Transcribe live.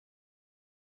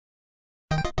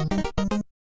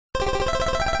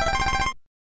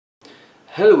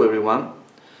Hello everyone,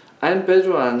 I'm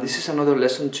Pedro and this is another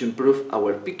lesson to improve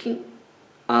our picking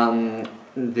and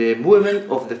the movement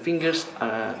of the fingers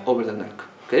over the neck,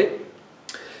 okay?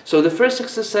 So the first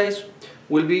exercise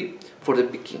will be for the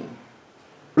picking.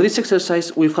 For this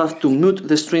exercise we have to mute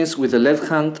the strings with the left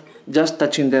hand, just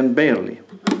touching them barely.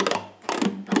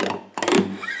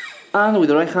 And with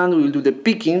the right hand we will do the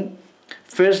picking,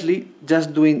 firstly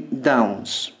just doing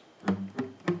downs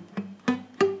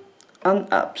and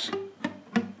ups.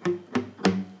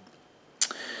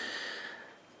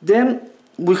 Then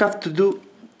we have to do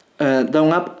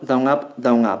down, up, down, up,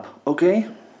 down, up, okay?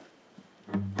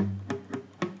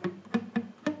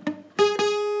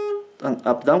 And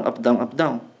up, down, up, down, up,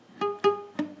 down.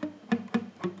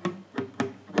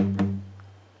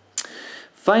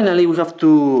 Finally, we have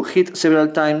to hit several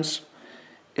times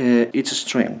each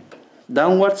string,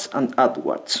 downwards and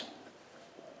upwards,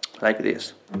 like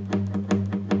this.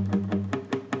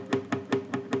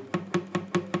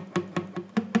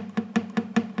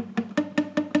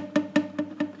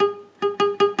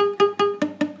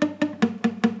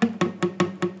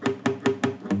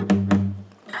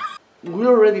 We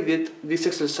already did this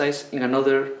exercise in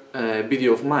another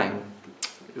video of mine.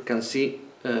 You can see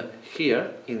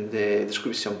here in the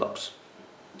description box.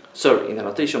 Sorry, in the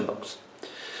notation box.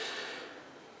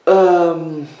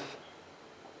 And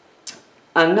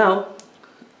now,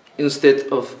 instead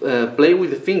of play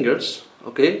with the fingers,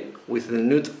 okay, with the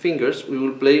nude fingers, we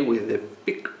will play with the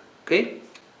pick, okay?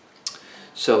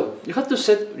 So you have to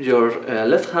set your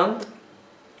left hand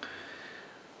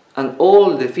and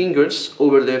all the fingers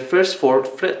over the first 4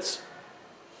 frets,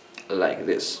 like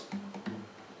this.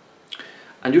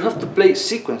 And you have to play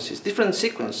sequences, different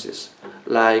sequences,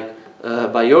 like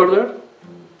by order,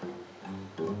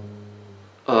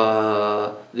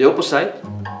 the opposite,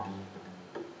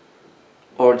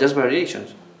 or just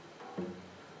variations.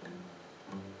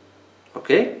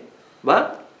 Okay?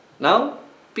 But now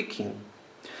picking.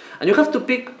 And you have to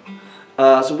pick,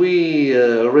 as we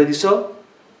already saw,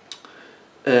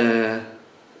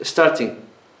 starting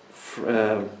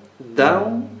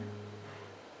down,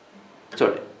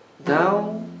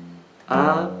 down,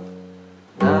 up,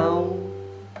 down,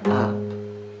 up,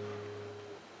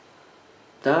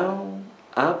 down,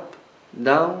 up,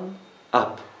 down,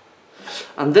 up,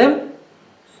 and then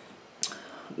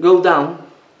go down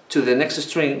to the next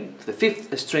string, to the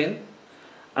 5th string,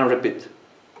 and repeat.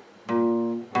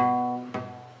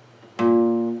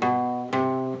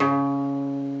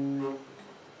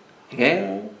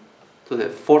 Again to the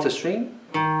 4th string,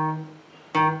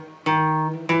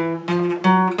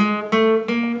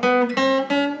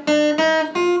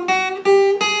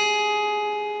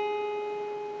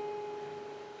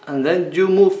 and then you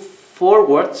move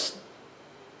forwards,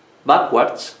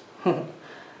 backwards,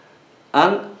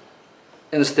 and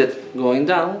instead going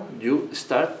down, you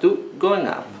start to going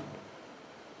up.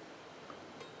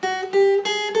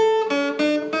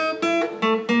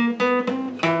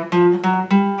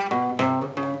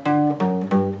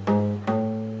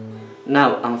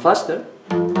 Now and faster.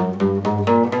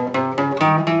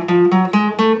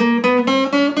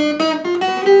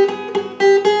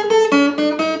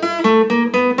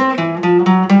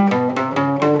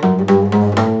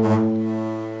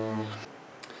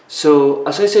 So,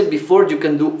 as I said before, you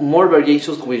can do more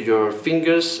variations with your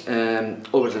fingers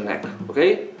over the neck,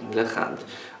 okay? Left hand.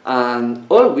 And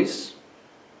always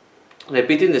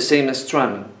repeating the same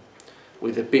strumming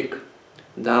with the pick.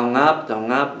 Down, up, down,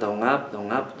 up, down, up,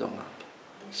 down, up, down, up.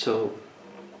 So,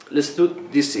 let's do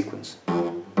this sequence.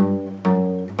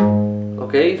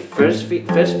 Okay, first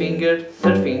finger,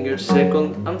 3rd finger,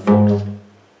 2nd and 4th.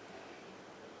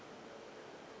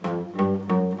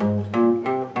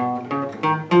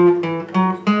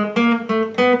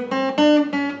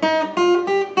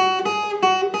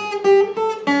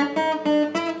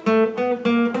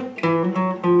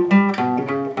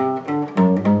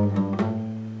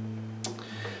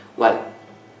 Well,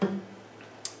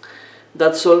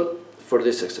 that's all for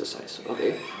this exercise,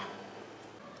 okay?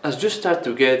 As you start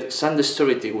to get some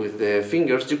dexterity with the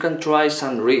fingers, you can try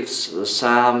some riffs,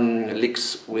 some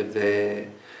licks with the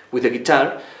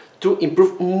guitar to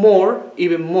improve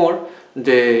even more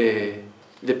the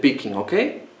picking,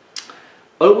 okay?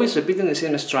 Always repeating the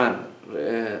same strum,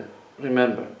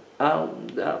 remember,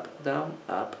 up, down,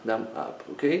 up,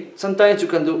 okay? Sometimes you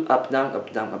can do up, down,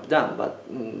 but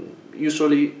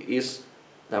usually is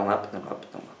down, up, down, up,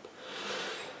 down, up.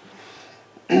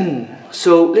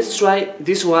 So let's try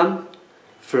this one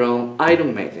from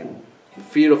Iron Maiden,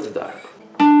 Fear of the Dark.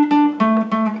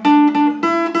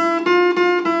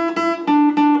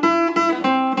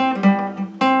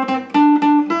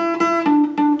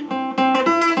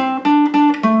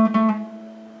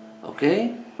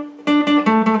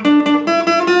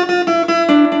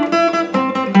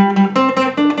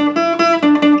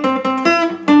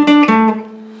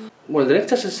 Well, the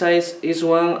next exercise is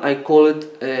one I call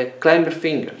it climber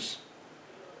fingers.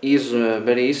 It's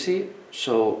very easy,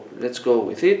 so let's go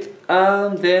with it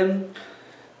and then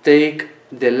take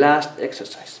the last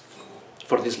exercise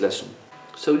for this lesson.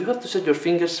 So you have to set your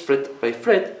fingers fret by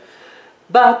fret,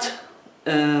 but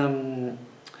the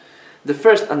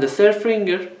first and the third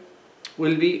finger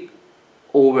will be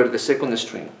over the second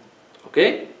string,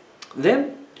 okay?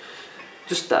 Then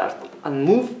you start and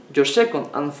move your second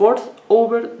and fourth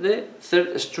over the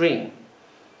third string,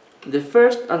 the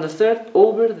first and the third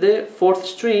over the fourth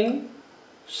string,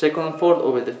 second and fourth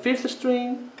over the fifth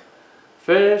string,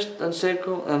 first and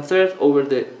second and third over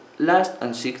the last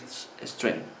and sixth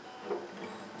string.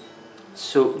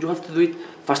 So you have to do it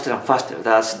faster and faster,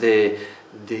 that's the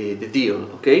deal,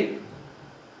 okay?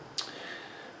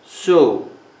 So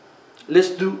let's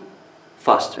do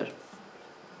faster.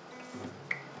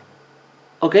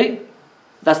 Okay?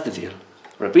 That's the deal.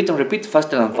 Repeat and repeat,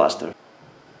 faster and faster.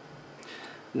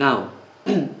 Now,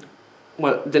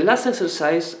 well, the last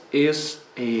exercise is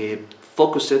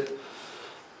focused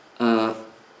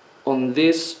on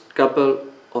this couple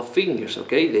of fingers,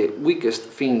 okay? The weakest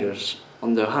fingers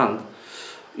on the hand.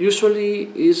 Usually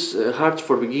is hard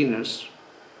for beginners,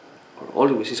 or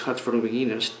always is hard for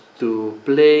beginners to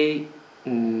play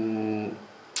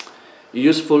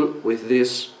useful with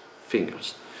these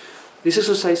fingers. This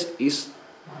exercise is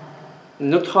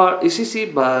not hard, it's easy,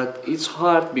 but it's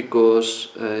hard because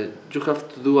you have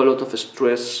to do a lot of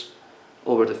stress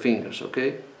over the fingers,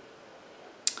 okay?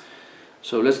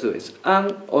 So let's do it.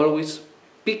 And always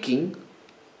picking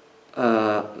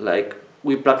like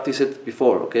we practiced it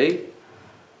before, okay?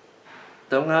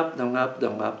 Down, up, down, up,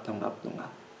 down, up, down, up, down,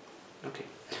 up. Okay.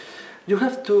 You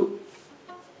have to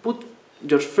put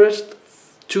your first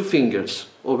two fingers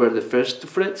over the first two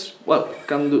frets. Well,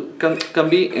 can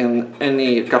be in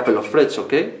any couple of frets,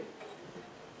 okay?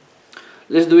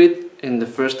 Let's do it in the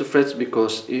first two frets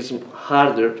because it's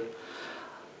harder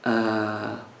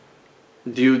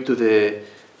due to the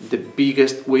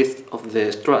biggest width of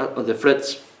the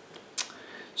frets.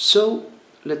 So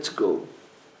let's go.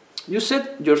 You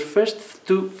set your first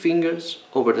two fingers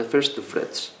over the first two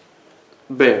frets,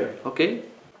 bare, okay?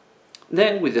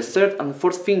 Then with the third and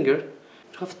fourth finger,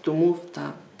 you have to move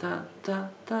ta ta ta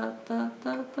ta ta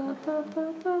ta ta ta ta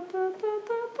ta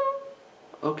ta ta,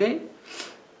 okay?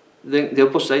 Then the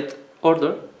opposite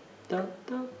order. Ta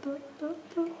ta ta ta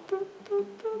ta ta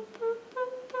ta ta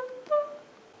ta ta.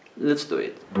 Let's do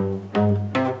it.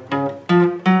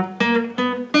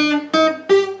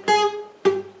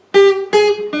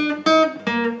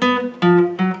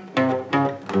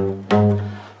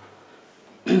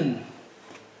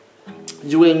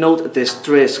 You will note the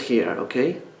stress here,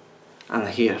 okay? And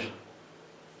here.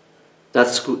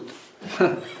 That's good.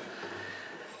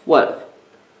 Well,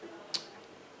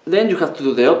 then you have to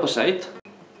do the opposite,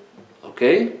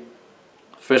 okay?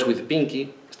 First with the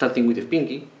pinky, starting with the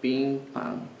pinky. Ping,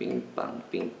 pang, ping, pang,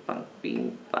 ping, pang,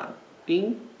 ping, pang,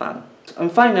 ping, pang.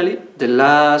 And finally, the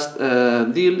last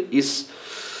deal is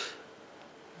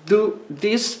do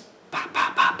this pa,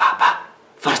 pa, pa, pa, pa.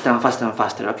 Faster and faster and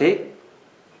faster, okay?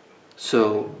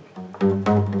 So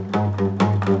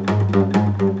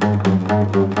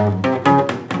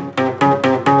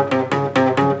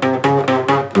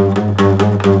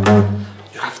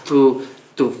you have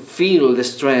to feel the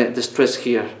stress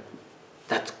here.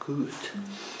 That's good.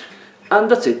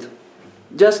 And that's it.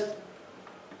 Just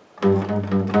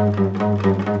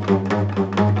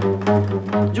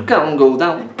you can go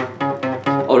down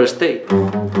or stay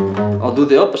or do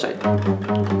the opposite.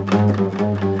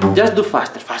 Just do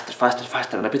faster, faster, faster,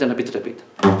 faster, repeat and repeat, repeat.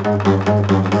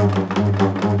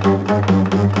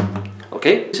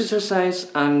 Okay? This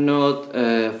exercise are not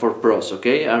for pros,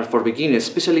 okay? Are for beginners,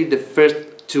 especially the first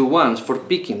two ones for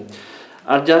picking.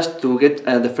 Are just to get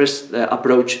the first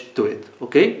approach to it,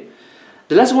 okay?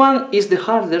 The last one is the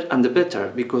harder and the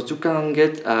better because you can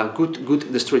get a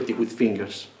good dexterity with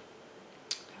fingers.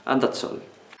 And that's all.